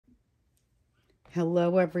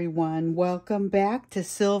Hello, everyone. Welcome back to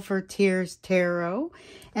Silver Tears Tarot,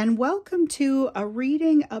 and welcome to a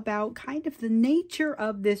reading about kind of the nature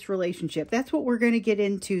of this relationship. That's what we're going to get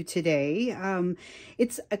into today.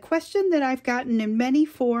 It's a question that I've gotten in many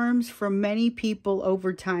forms from many people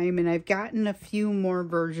over time, and I've gotten a few more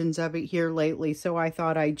versions of it here lately, so I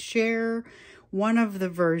thought I'd share one of the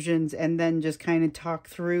versions and then just kind of talk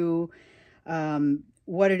through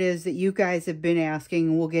what it is that you guys have been asking,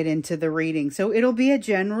 and we'll get into the reading. So it'll be a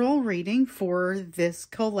general reading for this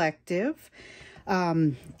collective.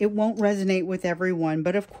 It won't resonate with everyone,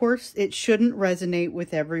 but of course it shouldn't resonate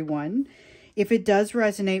with everyone. If it does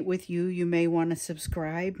resonate with you, you may want to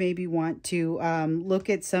subscribe, maybe want to look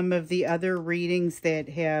at some of the other readings that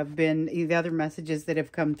have been, the other messages that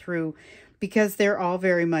have come through, because they're all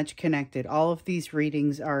very much connected. All of these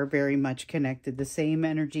readings are very much connected. The same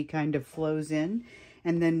energy kind of flows in,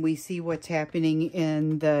 and then we see what's happening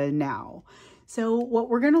in the now. So what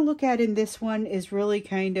we're going to look at in this one is really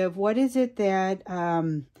kind of what is it that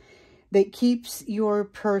that keeps your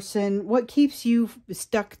person, what keeps you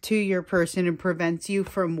stuck to your person and prevents you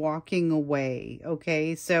from walking away,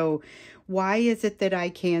 okay? So why is it that I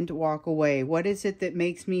can't walk away? What is it that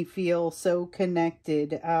makes me feel so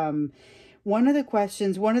connected? One of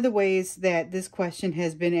the ways that this question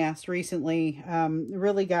has been asked recently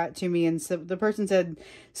really got to me. And so the person said,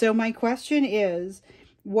 so my question is,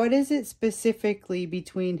 what is it specifically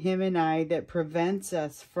between him and I that prevents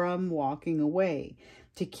us from walking away?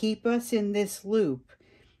 To keep us in this loop?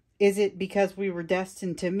 Is it because we were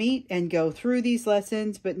destined to meet and go through these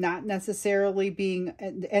lessons, but not necessarily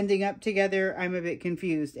ending up together? I'm a bit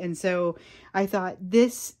confused. And so I thought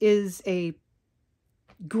this is a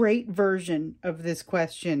great version of this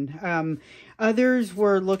question. Others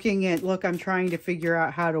were looking at, look, I'm trying to figure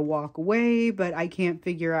out how to walk away, but I can't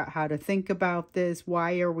figure out how to think about this.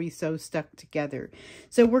 Why are we so stuck together?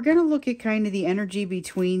 So we're going to look at kind of the energy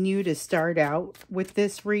between you to start out with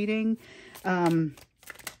this reading.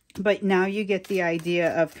 But now you get the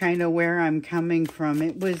idea of kind of where I'm coming from.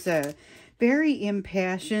 It was a very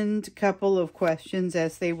impassioned couple of questions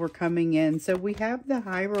as they were coming in. So we have the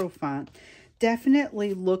Hierophant.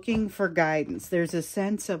 Definitely looking for guidance. There's a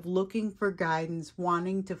sense of looking for guidance,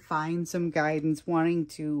 wanting to find some guidance, wanting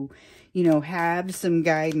to, have some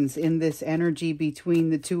guidance in this energy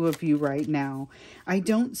between the two of you right now. I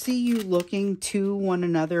don't see you looking to one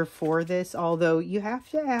another for this, although you have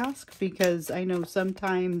to ask, because I know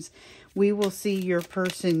sometimes we will see your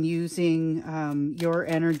person using your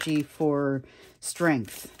energy for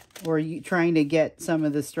strength, or you trying to get some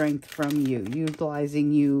of the strength from you,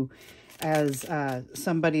 utilizing you as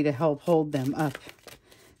somebody to help hold them up.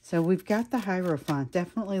 So we've got the Hierophant,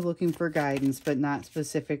 definitely looking for guidance, but not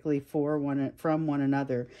specifically from one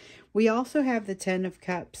another. We also have the Ten of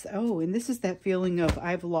Cups. Oh, and this is that feeling of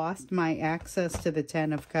I've lost my access to the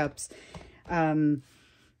Ten of Cups.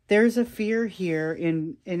 There's a fear here,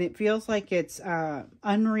 and it feels like it's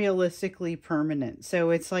unrealistically permanent.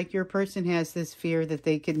 So it's like your person has this fear that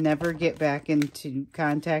they could never get back into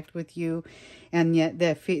contact with you, and yet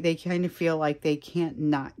they kind of feel like they can't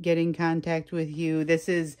not get in contact with you. This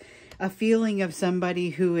is a feeling of somebody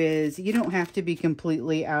who is, you don't have to be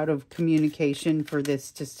completely out of communication for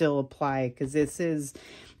this to still apply, because this is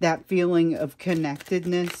that feeling of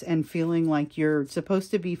connectedness and feeling like you're supposed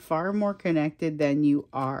to be far more connected than you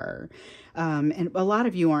are. And a lot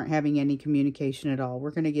of you aren't having any communication at all. We're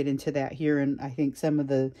going to get into that here. And I think some of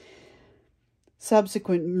the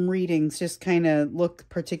subsequent readings just kind of look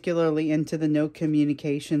particularly into the no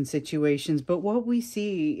communication situations. But what we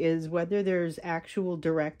see is whether there's actual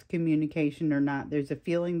direct communication or not, there's a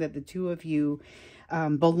feeling that the two of you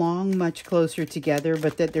belong much closer together,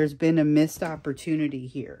 but that there's been a missed opportunity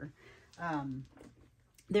here.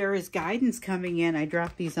 There is guidance coming in. I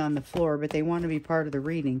dropped these on the floor, but they want to be part of the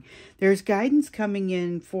reading. There's guidance coming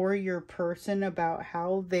in for your person about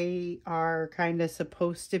how they are kind of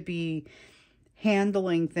supposed to be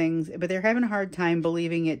handling things, but they're having a hard time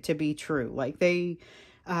believing it to be true. Like they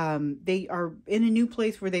are in a new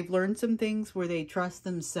place where they've learned some things, where they trust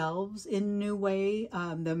themselves in a new way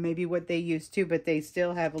than maybe what they used to, but they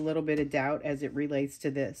still have a little bit of doubt as it relates to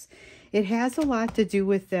this. It has a lot to do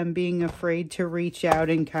with them being afraid to reach out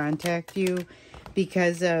and contact you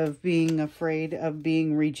because of being afraid of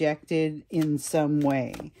being rejected in some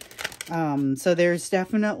way. So there's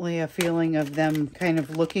definitely a feeling of them kind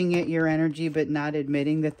of looking at your energy, but not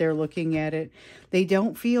admitting that they're looking at it. They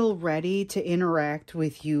don't feel ready to interact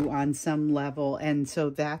with you on some level. And so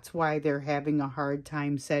that's why they're having a hard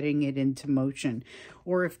time setting it into motion.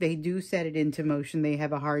 Or if they do set it into motion, they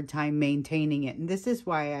have a hard time maintaining it. And this is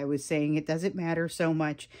why I was saying it doesn't matter so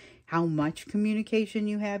much how much communication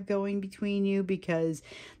you have going between you, because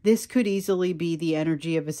this could easily be the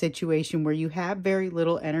energy of a situation where you have very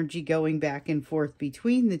little energy going back and forth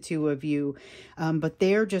between the two of you, but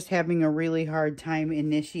they're just having a really hard time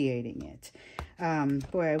initiating it.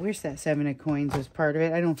 Boy, I wish that 7 of coins was part of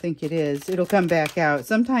it. I don't think it is. It'll come back out.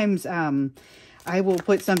 Sometimes I will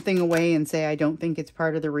put something away and say I don't think it's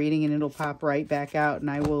part of the reading, and it'll pop right back out, and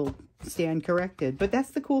I will stand corrected. But that's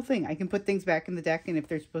the cool thing. I can put things back in the deck, and if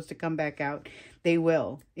they're supposed to come back out, they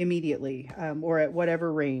will immediately, or at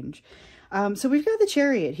whatever range. So we've got the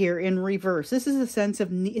Chariot here in reverse. This is a sense of,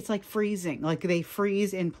 it's like freezing, like they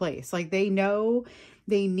freeze in place. Like they know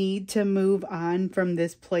they need to move on from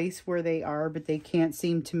this place where they are, but they can't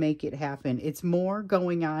seem to make it happen. It's more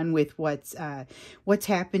going on with what's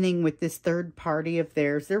happening with this third party of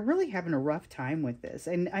theirs. They're really having a rough time with this.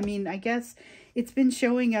 And I mean, I guess it's been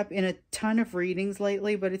showing up in a ton of readings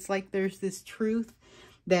lately, but it's like there's this truth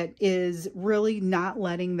that is really not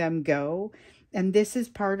letting them go. And this is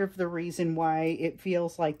part of the reason why it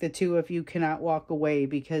feels like the two of you cannot walk away,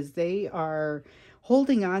 because they are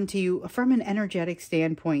holding on to you from an energetic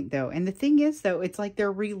standpoint, though. And the thing is, though, it's like they're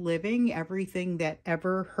reliving everything that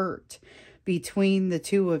ever hurt between the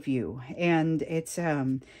two of you. And it's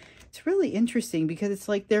really interesting, because it's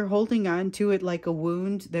like they're holding on to it like a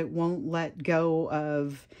wound that won't let go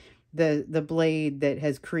of the blade that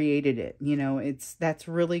has created it. You know, that's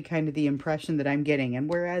really kind of the impression that I'm getting. And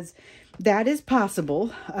whereas that is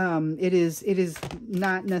possible, it is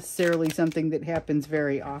not necessarily something that happens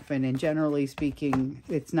very often, and generally speaking,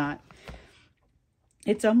 it's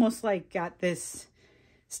almost like got this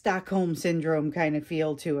Stockholm syndrome kind of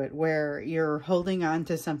feel to it, where you're holding on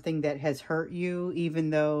to something that has hurt you, even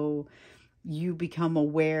though you become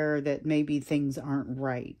aware that maybe things aren't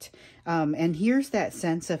right. And here's that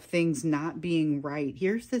sense of things not being right.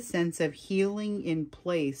 Here's the sense of healing in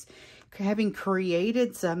place, having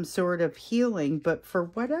created some sort of healing, but for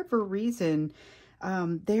whatever reason,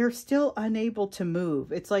 they're still unable to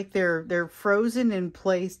move. It's like they're frozen in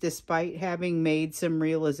place despite having made some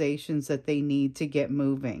realizations that they need to get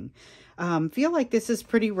moving. Feel like this is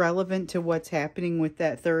pretty relevant to what's happening with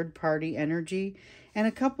that third party energy. And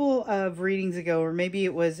a couple of readings ago, or maybe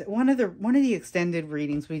it was one of the extended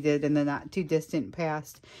readings we did in the not too distant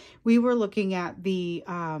past, we were looking at the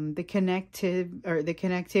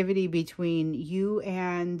connectivity between you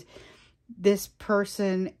and this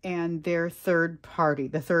person and their third party,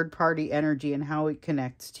 the third party energy, and how it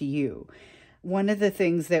connects to you. One of the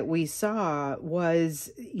things that we saw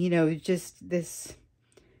was, you know, just this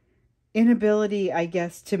inability, I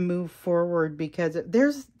guess, to move forward, because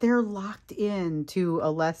they're locked into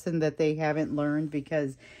a lesson that they haven't learned,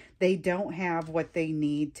 because they don't have what they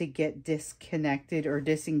need to get disconnected or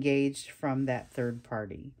disengaged from that third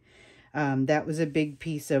party. That was a big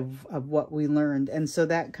piece of what we learned. And so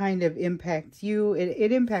that kind of impacts you.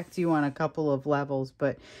 It impacts you on a couple of levels,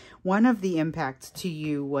 but one of the impacts to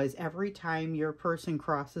you was every time your person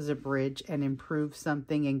crosses a bridge and improves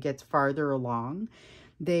something and gets farther along,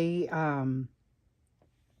 they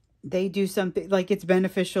do something like it's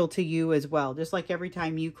beneficial to you as well. Just like every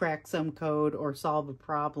time you crack some code or solve a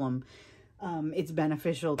problem, it's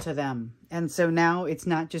beneficial to them. And so now it's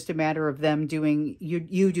not just a matter of them doing,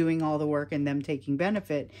 you doing all the work and them taking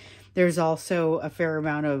benefit. There's also a fair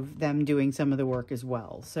amount of them doing some of the work as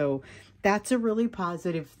well. So that's a really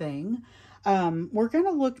positive thing. We're going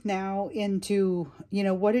to look now into, you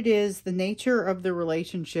know, what it is, the nature of the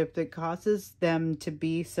relationship that causes them to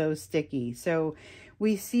be so sticky. So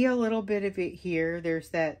we see a little bit of it here. There's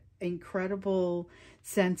that incredible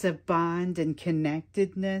sense of bond and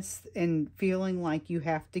connectedness, and feeling like you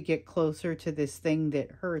have to get closer to this thing that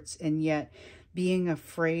hurts, and yet being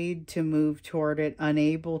afraid to move toward it,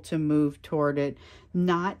 unable to move toward it,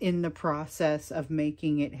 not in the process of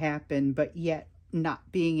making it happen, but yet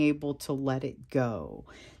not being able to let it go.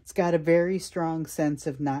 It's got a very strong sense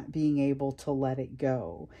of not being able to let it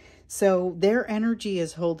go. So their energy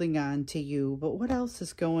is holding on to you, but what else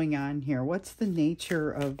is going on here? What's the nature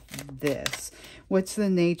of this? What's the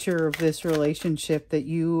nature of this relationship that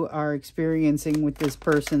you are experiencing with this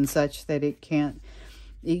person, such that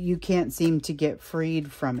you can't seem to get freed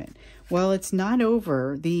from it? Well, it's not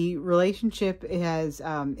over. The relationship has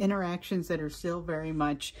interactions that are still very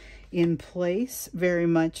much in place, very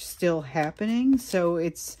much still happening. So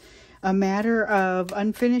it's a matter of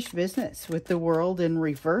unfinished business with the world in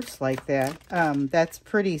reverse like that. That's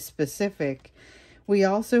pretty specific. We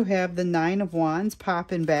also have the 9 of Wands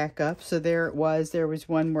popping back up. So there it was. There was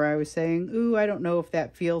one where I was saying, ooh, I don't know if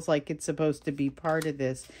that feels like it's supposed to be part of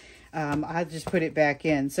this. I'll just put it back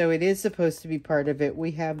in. So it is supposed to be part of it.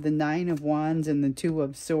 We have the Nine of Wands and the Two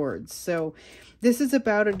of Swords. So this is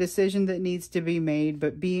about a decision that needs to be made,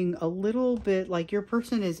 but being a little bit like your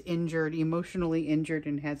person is injured, emotionally injured,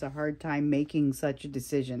 and has a hard time making such a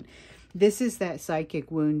decision. This is that psychic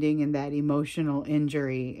wounding and that emotional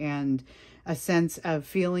injury and a sense of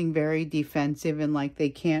feeling very defensive and like they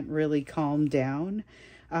can't really calm down.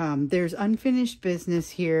 There's unfinished business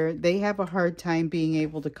here. They have a hard time being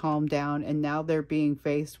able to calm down, and now they're being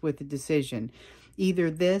faced with a decision.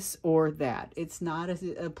 Either this or that. It's not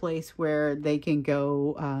a place where they can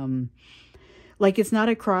go, like it's not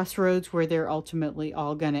a crossroads where they're ultimately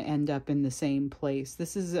all going to end up in the same place.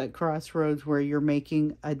 This is a crossroads where you're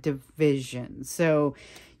making a division. So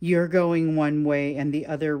you're going one way and the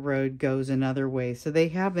other road goes another way. So they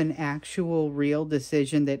have an actual real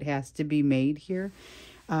decision that has to be made here.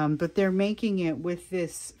 But they're making it with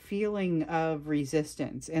this feeling of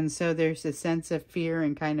resistance. And so there's a sense of fear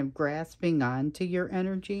and kind of grasping on to your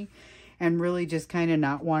energy and really just kind of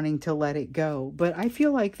not wanting to let it go. But I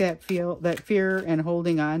feel like that fear and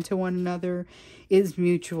holding on to one another is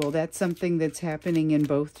mutual. That's something that's happening in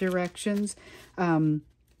both directions.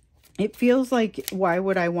 It feels like, why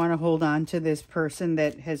would I want to hold on to this person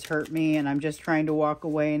that has hurt me and I'm just trying to walk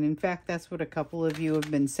away? And in fact, that's what a couple of you have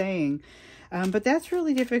been saying. But that's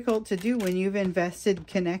really difficult to do when you've invested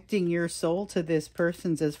connecting your soul to this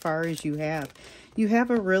person's as far as you have. You have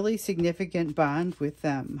a really significant bond with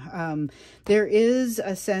them. There is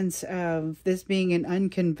a sense of this being an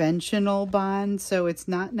unconventional bond, so it's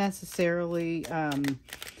not necessarily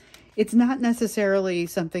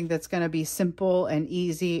something that's going to be simple and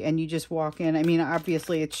easy and you just walk in. I mean,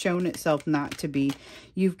 obviously it's shown itself not to be.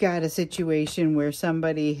 You've got a situation where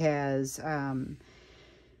somebody has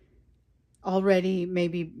already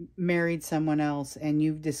maybe married someone else, and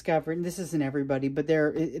you've discovered, and this isn't everybody, but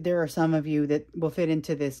there are some of you that will fit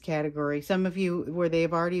into this category. Some of you where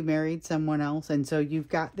they've already married someone else, and so you've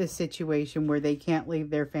got this situation where they can't leave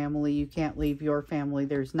their family, you can't leave your family.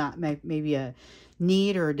 There's not maybe a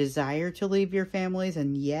need or a desire to leave your families,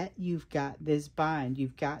 and yet you've got this bond,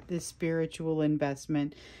 you've got this spiritual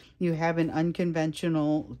investment. You have an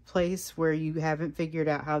unconventional place where you haven't figured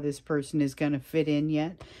out how this person is going to fit in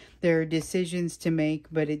yet. There are decisions to make,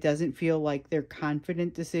 but it doesn't feel like they're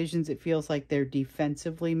confident decisions. It feels like they're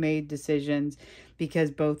defensively made decisions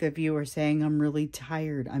because both of you are saying, I'm really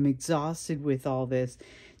tired. I'm exhausted with all this.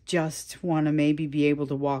 Just want to maybe be able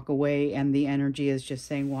to walk away, and the energy is just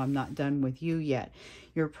saying, well, I'm not done with you yet.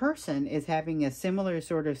 Your person is having a similar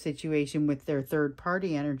sort of situation with their third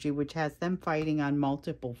party energy, which has them fighting on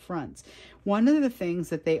multiple fronts. One of the things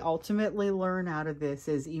that they ultimately learn out of this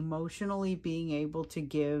is emotionally being able to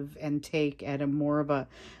give and take at a more of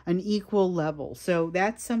an equal level. So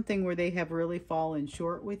that's something where they have really fallen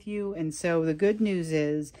short with you. And so the good news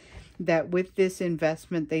is that with this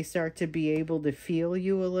investment, they start to be able to feel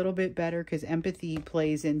you a little bit better, because empathy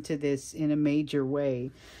plays into this in a major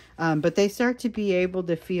way. But they start to be able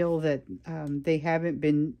to feel that they haven't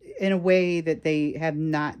been, in a way that they have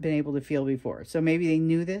not been able to feel before. So maybe they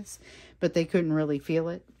knew this, but they couldn't really feel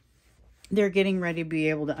it. They're getting ready to be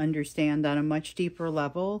able to understand on a much deeper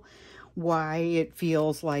level why it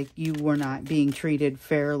feels like you were not being treated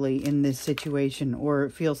fairly in this situation, or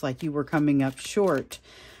it feels like you were coming up short.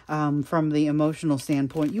 From the emotional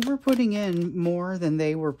standpoint, you were putting in more than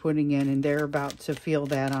they were putting in, and they're about to feel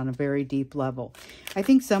that on a very deep level. I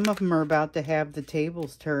think some of them are about to have the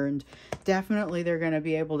tables turned. Definitely they're going to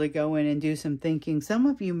be able to go in and do some thinking. Some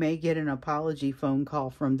of you may get an apology phone call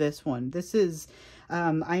from this one. This is,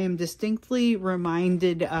 I am distinctly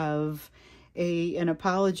reminded of an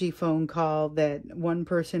apology phone call that one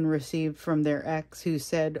person received from their ex, who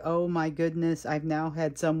said, oh my goodness, I've now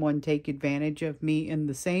had someone take advantage of me in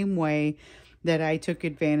the same way that I took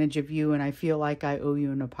advantage of you, and I feel like I owe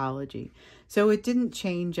you an apology. So it didn't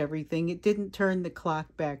change everything. It didn't turn the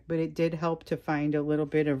clock back, but it did help to find a little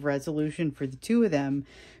bit of resolution for the two of them,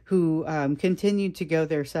 who continued to go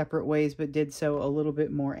their separate ways, but did so a little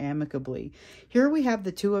bit more amicably. Here we have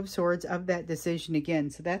the Two of Swords of that decision again.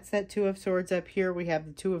 So that's that Two of Swords up here. We have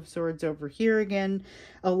the Two of Swords over here again.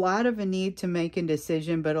 A lot of a need to make a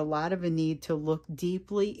decision, but a lot of a need to look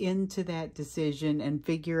deeply into that decision and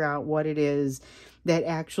figure out what it is that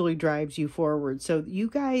actually drives you forward. So you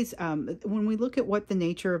guys, when we look at what the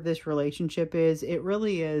nature of this relationship is, it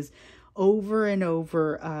really is over and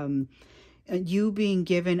over you being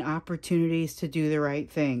given opportunities to do the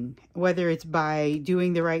right thing, whether it's by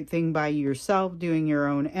doing the right thing by yourself, doing your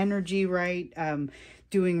own energy right,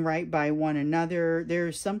 doing right by one another.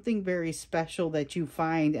 There's something very special that you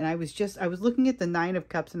find. And I was looking at the Nine of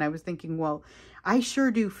Cups, and I was thinking, well, I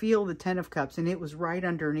sure do feel the Ten of Cups, and it was right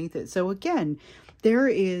underneath it. So again, there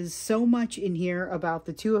is so much in here about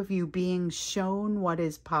the two of you being shown what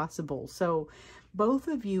is possible. So both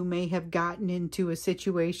of you may have gotten into a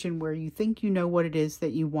situation where you think you know what it is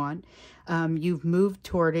that you want. You've moved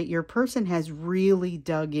toward it. Your person has really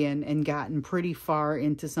dug in and gotten pretty far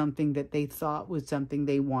into something that they thought was something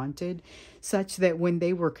they wanted, such that when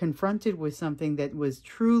they were confronted with something that was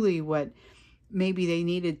truly what maybe they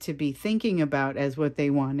needed to be thinking about as what they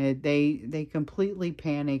wanted, they completely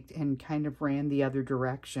panicked and kind of ran the other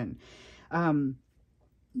direction.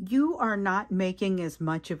 You are not making as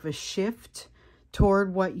much of a shift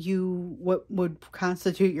toward what would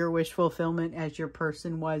constitute your wish fulfillment as your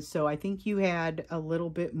person was. So I think you had a little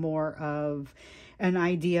bit more of an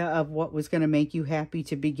idea of what was going to make you happy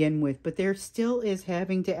to begin with, but there still is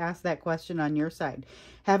having to ask that question on your side,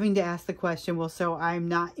 having to ask the question, well, so I'm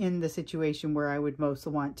not in the situation where I would most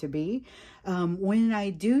want to be. When I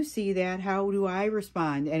do see that, how do I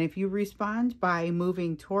respond? And if you respond by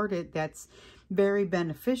moving toward it, that's very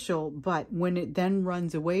beneficial. But when it then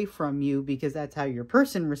runs away from you, because that's how your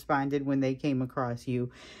person responded when they came across you,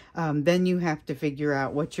 then you have to figure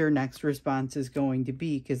out what your next response is going to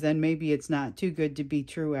be, because then maybe it's not too good to be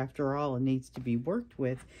true after all and needs to be worked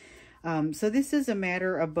with. So this is a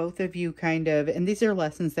matter of both of you kind of, and these are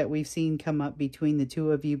lessons that we've seen come up between the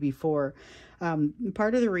two of you before.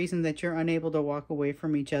 Part of the reason that you're unable to walk away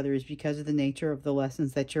from each other is because of the nature of the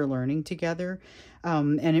lessons that you're learning together.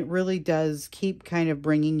 And it really does keep kind of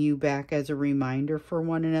bringing you back as a reminder for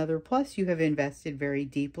one another. Plus, you have invested very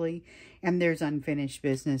deeply, and there's unfinished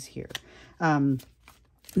business here. That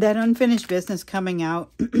unfinished business coming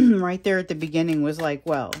out right there at the beginning was like,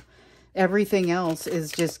 well, everything else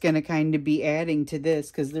is just going to kind of be adding to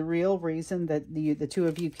this, because the real reason that the two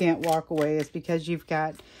of you can't walk away is because you've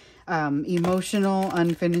got emotional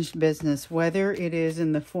unfinished business, whether it is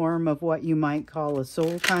in the form of what you might call a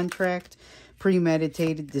soul contract,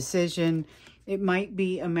 premeditated decision. It might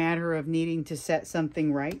be a matter of needing to set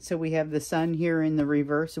something right. So we have the Sun here in the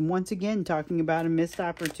reverse, and once again talking about a missed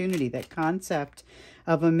opportunity. That concept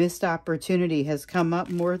of a missed opportunity has come up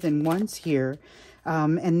more than once here.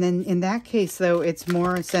 And then in that case, though, it's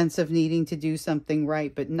more a sense of needing to do something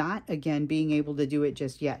right, but not, again, being able to do it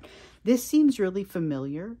just yet. This seems really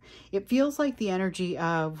familiar. It feels like the energy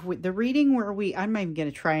of the reading where I'm not even going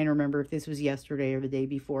to try and remember if this was yesterday or the day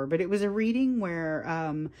before, but it was a reading where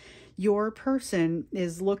your person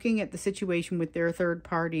is looking at the situation with their third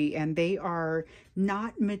party, and they are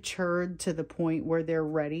not matured to the point where they're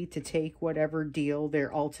ready to take whatever deal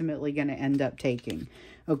they're ultimately going to end up taking.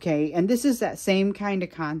 Okay, and this is that same kind of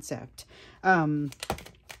concept.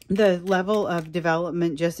 The level of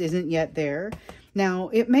development just isn't yet there. Now,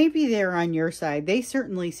 it may be there on your side. They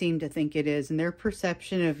certainly seem to think it is, and their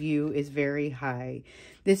perception of you is very high.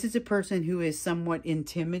 This is a person who is somewhat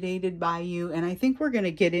intimidated by you, and I think we're going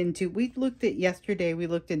to get into, yesterday we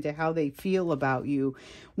looked into how they feel about you.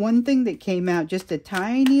 One thing that came out just a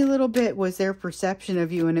tiny little bit was their perception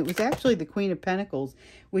of you, and it was actually the Queen of Pentacles,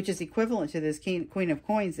 which is equivalent to this Queen of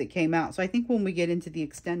Coins that came out. So I think when we get into the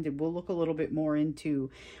extended, we'll look a little bit more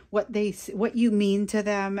into what you mean to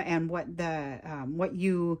them and what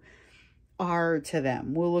you are to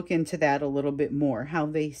them. We'll look into that a little bit more, how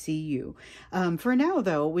they see you. For now,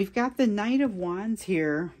 though, we've got the Knight of Wands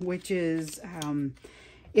here, which is,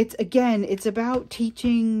 it's about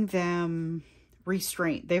teaching them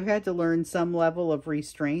restraint. They've had to learn some level of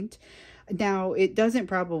restraint. Now, it doesn't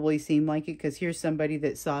probably seem like it, because here's somebody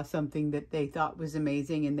that saw something that they thought was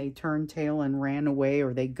amazing and they turned tail and ran away,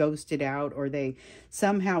 or they ghosted out, or they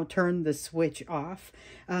somehow turned the switch off.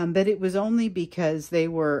 But it was only because they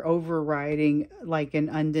were overriding like an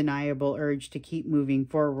undeniable urge to keep moving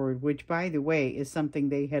forward, which, by the way, is something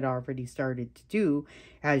they had already started to do,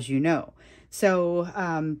 as you know. So,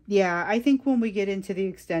 yeah, I think when we get into the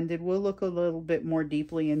extended, we'll look a little bit more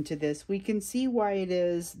deeply into this. We can see why it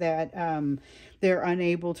is that they're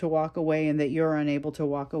unable to walk away and that you're unable to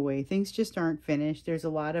walk away. Things just aren't finished. There's a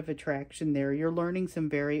lot of attraction there. You're learning some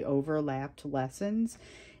very overlapped lessons.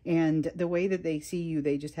 And the way that they see you,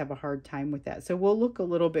 they just have a hard time with that. So we'll look a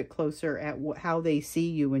little bit closer at how they see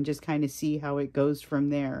you and just kind of see how it goes from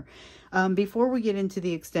there. Before we get into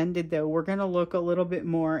the extended, though, we're going to look a little bit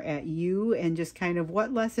more at you and just kind of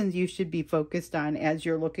what lessons you should be focused on as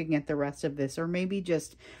you're looking at the rest of this, or maybe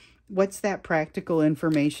just what's that practical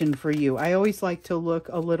information for you. I always like to look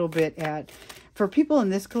a little bit at, for people in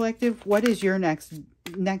this collective, what is your next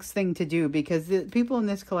thing to do, because the people in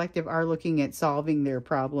this collective are looking at solving their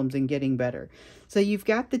problems and getting better. So you've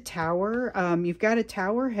got the Tower. You've got a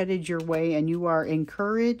Tower headed your way, and you are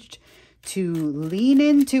encouraged to lean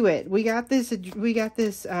into it. We got this,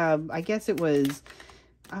 I guess it was,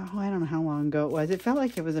 oh, I don't know how long ago it was. It felt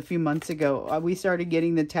like it was a few months ago. We started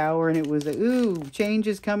getting the tower, and it was, ooh, change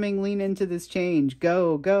is coming. Lean into this change.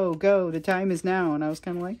 Go, go, go. The time is now. And I was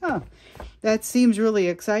kind of like, oh, that seems really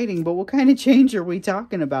exciting, but what kind of change are we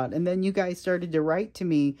talking about? And then you guys started to write to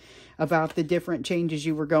me about the different changes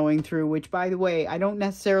you were going through, which, by the way, I don't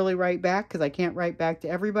necessarily write back because I can't write back to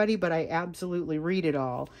everybody, but I absolutely read it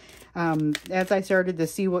all. As I started to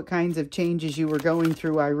see what kinds of changes you were going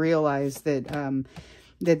through, I realized that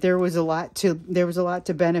that there was a lot to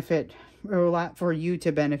benefit, or a lot for you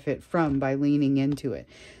to benefit from by leaning into it.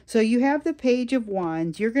 So you have the Page of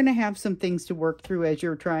Wands. You're going to have some things to work through as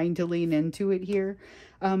you're trying to lean into it here.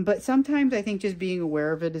 But sometimes I think just being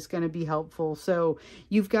aware of it is going to be helpful. So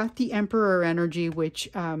you've got the Emperor energy, which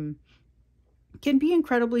can be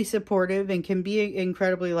incredibly supportive and can be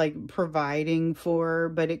incredibly like providing for,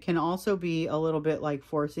 but it can also be a little bit like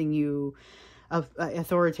forcing you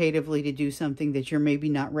authoritatively to do something that you're maybe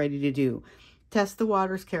not ready to do. Test the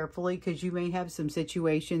waters carefully, because you may have some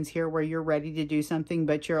situations here where you're ready to do something,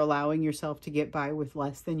 but you're allowing yourself to get by with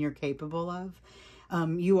less than you're capable of.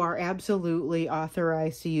 You are absolutely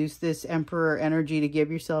authorized to use this Emperor energy to give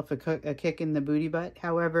yourself a kick in the booty butt.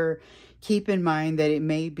 However, keep in mind that it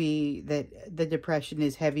may be that the depression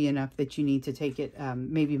is heavy enough that you need to take it,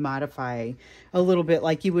 maybe modify a little bit,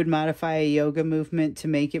 like you would modify a yoga movement to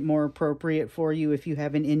make it more appropriate for you if you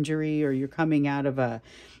have an injury or you're coming out of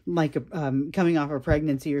coming off a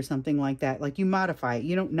pregnancy or something like that. Like, you modify it.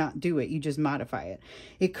 You don't not do it. You just modify it.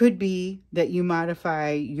 It could be that you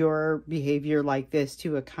modify your behavior like this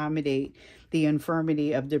to accommodate the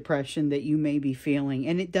infirmity of depression that you may be feeling.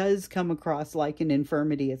 And it does come across like an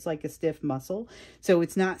infirmity. It's like a stiff muscle. So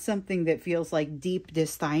it's not something that feels like deep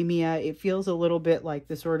dysthymia. It feels a little bit like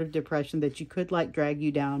the sort of depression that you could like drag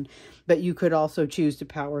you down, but you could also choose to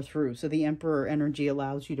power through. So the Emperor energy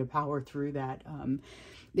allows you to power through that,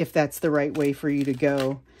 if that's the right way for you to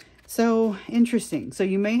go. So interesting. So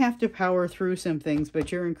you may have to power through some things, but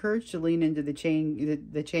you're encouraged to lean into the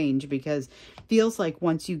change, because it feels like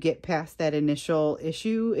once you get past that initial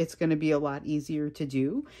issue, it's going to be a lot easier to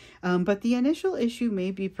do. But the initial issue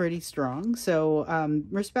may be pretty strong. So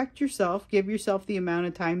respect yourself. Give yourself the amount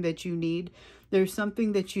of time that you need. There's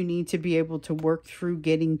something that you need to be able to work through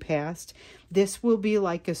getting past. This will be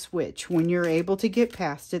like a switch. When you're able to get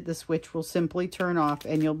past it, the switch will simply turn off,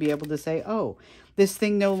 and you'll be able to say, oh, this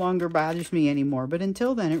thing no longer bothers me anymore. But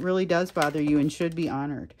until then, it really does bother you and should be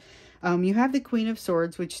honored. You have the Queen of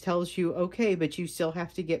Swords, which tells you, okay, but you still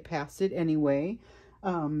have to get past it anyway.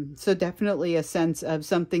 So definitely a sense of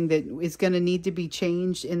something that is going to need to be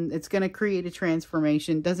changed, and it's going to create a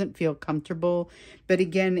transformation. Doesn't feel comfortable, but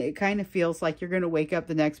again, it kind of feels like you're going to wake up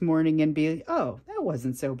the next morning and be, oh, that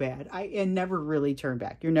wasn't so bad. And never really turn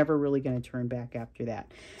back. You're never really going to turn back after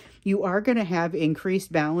that. You are going to have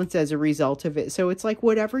increased balance as a result of it. So it's like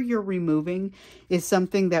whatever you're removing is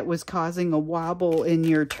something that was causing a wobble in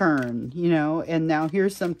your turn, you know, and now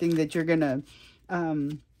here's something that you're going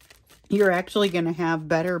to, you're actually going to have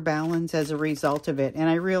better balance as a result of it. And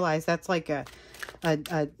I realize that's like a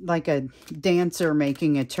dancer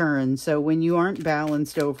making a turn. So when you aren't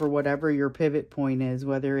balanced over whatever your pivot point is,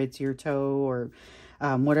 whether it's your toe or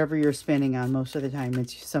whatever you're spinning on, most of the time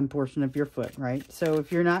it's some portion of your foot, right? So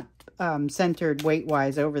if you're not centered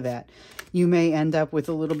weight-wise over that, you may end up with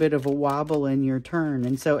a little bit of a wobble in your turn.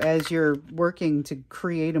 And so as you're working to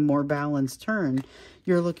create a more balanced turn,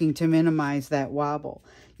 you're looking to minimize that wobble.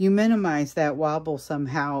 You minimize that wobble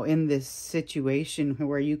somehow in this situation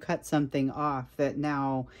where you cut something off, that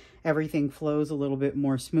now everything flows a little bit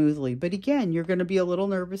more smoothly. But again, you're going to be a little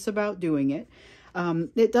nervous about doing it.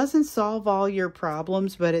 It doesn't solve all your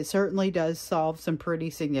problems, but it certainly does solve some pretty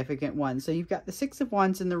significant ones. So you've got the Six of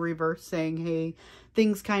Wands in the reverse saying, hey,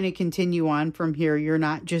 things kind of continue on from here. You're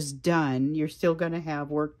not just done. You're still going to have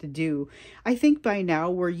work to do. I think by now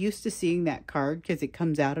we're used to seeing that card because it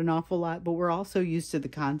comes out an awful lot, but we're also used to the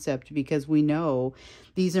concept because we know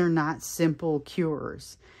these are not simple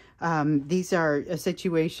cures. These are a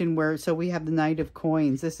situation where, so we have the Knight of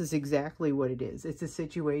Coins. This is exactly what it is. It's a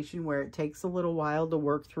situation where it takes a little while to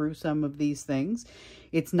work through some of these things.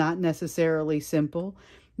 It's not necessarily simple.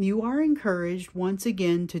 You are encouraged once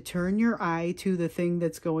again to turn your eye to the thing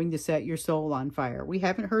that's going to set your soul on fire. We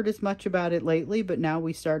haven't heard as much about it lately, but now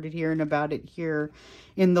we started hearing about it here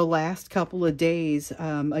in the last couple of days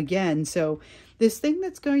again. So this thing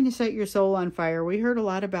that's going to set your soul on fire. We heard a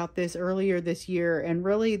lot about this earlier this year, and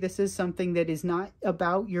really this is something that is not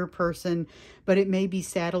about your person, but it may be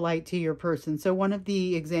satellite to your person. So one of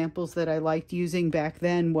the examples that I liked using back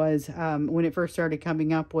then was, when it first started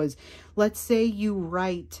coming up, was, let's say you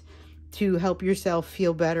write to help yourself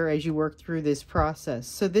feel better as you work through this process.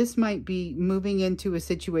 So this might be moving into a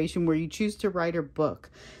situation where you choose to write a book.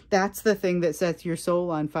 That's the thing that sets your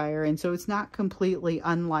soul on fire. And so it's not completely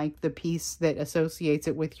unlike the piece that associates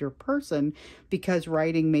it with your person, because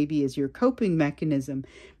writing maybe is your coping mechanism,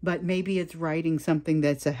 but maybe it's writing something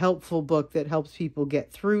that's a helpful book that helps people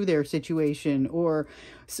get through their situation, or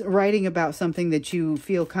writing about something that you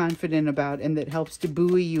feel confident about and that helps to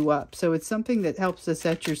buoy you up. So it's something that helps to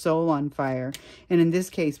set your soul on fire. And in this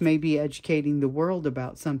case, maybe educating the world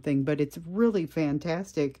about something, but it's really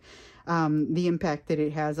fantastic, the impact that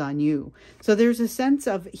it has on you. So there's a sense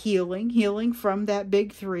of healing from that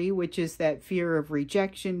big three, which is that fear of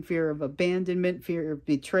rejection, fear of abandonment, fear of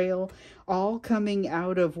betrayal, all coming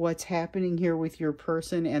out of what's happening here with your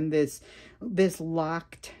person, and this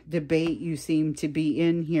locked debate you seem to be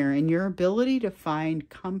in here, and your ability to find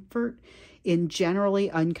comfort in generally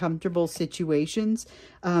uncomfortable situations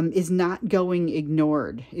is not going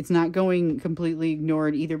ignored. It's not going completely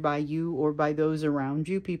ignored either by you or by those around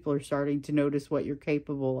you. People are starting to notice what you're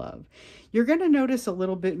capable of. You're going to notice a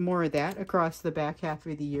little bit more of that across the back half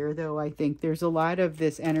of the year, though. I think there's a lot of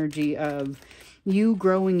this energy of you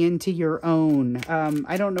growing into your own.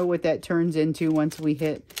 I don't know what that turns into once we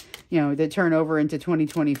hit, the turnover into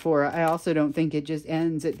 2024. I also don't think it just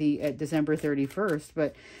ends at December 31st,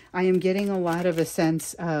 but I am getting a lot of a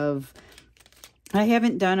sense of, I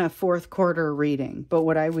haven't done a fourth quarter reading, but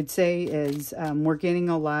what I would say is we're getting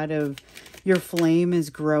a lot of, your flame is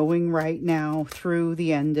growing right now through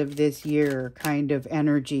the end of this year kind of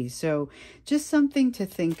energy. So just something to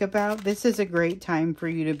think about. This is a great time for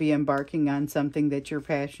you to be embarking on something that you're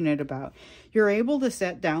passionate about. You're able to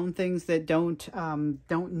set down things that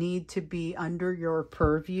don't need to be under your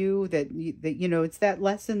purview. That it's that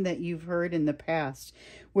lesson that you've heard in the past,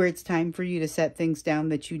 where it's time for you to set things down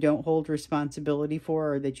that you don't hold responsibility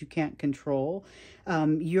for or that you can't control.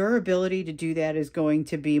 Your ability to do that is going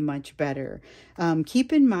to be much better.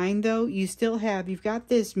 Keep in mind, though, you've got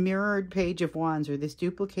this mirrored Page of Wands, or this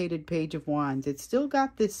duplicated Page of Wands. It's still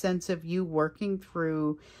got this sense of you working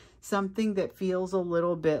through something that feels a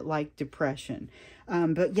little bit like depression.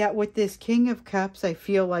 But yet with this King of Cups, I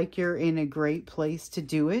feel like you're in a great place to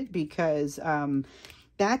do it, because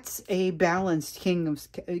that's a balanced King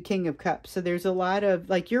of Cups. So there's a lot of,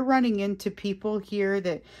 you're running into people here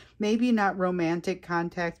that maybe not romantic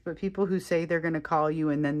contacts, but people who say they're going to call you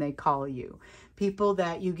and then they call you. People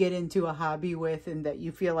that you get into a hobby with and that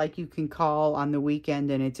you feel like you can call on the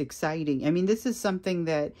weekend and it's exciting. I mean, this is something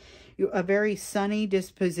that a very sunny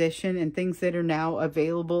disposition and things that are now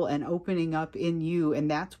available and opening up in you. And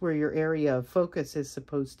that's where your area of focus is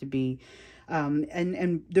supposed to be.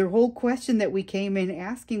 And the whole question that we came in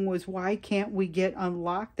asking was, why can't we get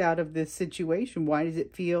unlocked out of this situation? Why does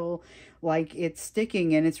it feel like it's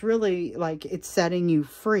sticking? And it's really like it's setting you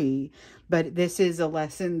free. But this is a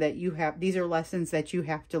lesson that you have. These are lessons that you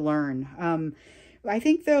have to learn. I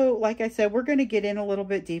think, though, like I said, we're going to get in a little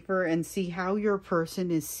bit deeper and see how your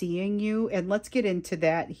person is seeing you. And let's get into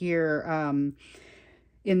that here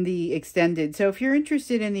in the extended. So if you're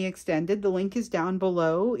interested in the extended, the link is down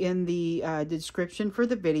below in the description for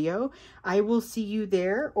the video. I will see you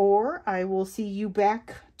there, or I will see you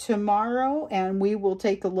back tomorrow, and we will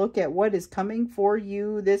take a look at what is coming for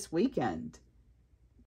you this weekend.